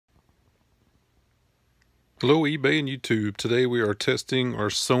Hello eBay and YouTube. Today we are testing our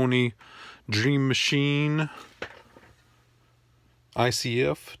Sony Dream Machine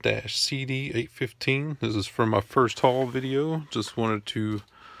ICF-CD815. This is from my first haul video. Just wanted to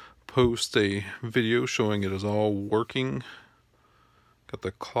post a video showing it is all working. Got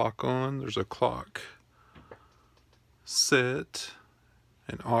the clock on. There's a clock set,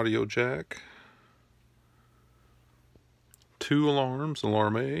 an audio jack, 2 alarms,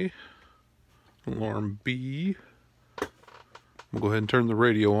 alarm A, alarm B. We'll go ahead and turn the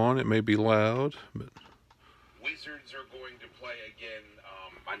radio on. It may be loud, but Wizards are going to play again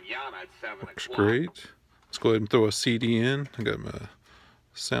mañana at 7 works o'clock. great. Let's go ahead and throw a CD in. I got my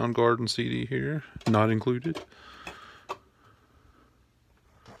Soundgarden CD here, not included.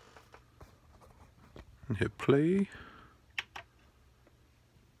 And hit play.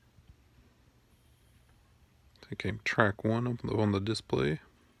 I think I'm track 1 on the display.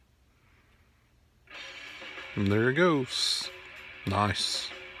 And there it goes. Nice.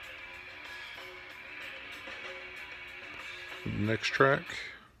 Next track.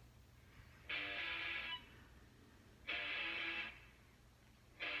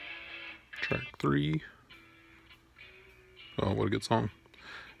 Track 3. Oh, what a good song.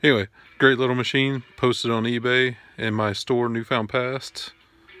 Anyway, great little machine. Posted on eBay in my store, Newfound Past.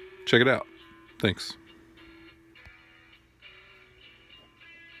 Check it out. Thanks.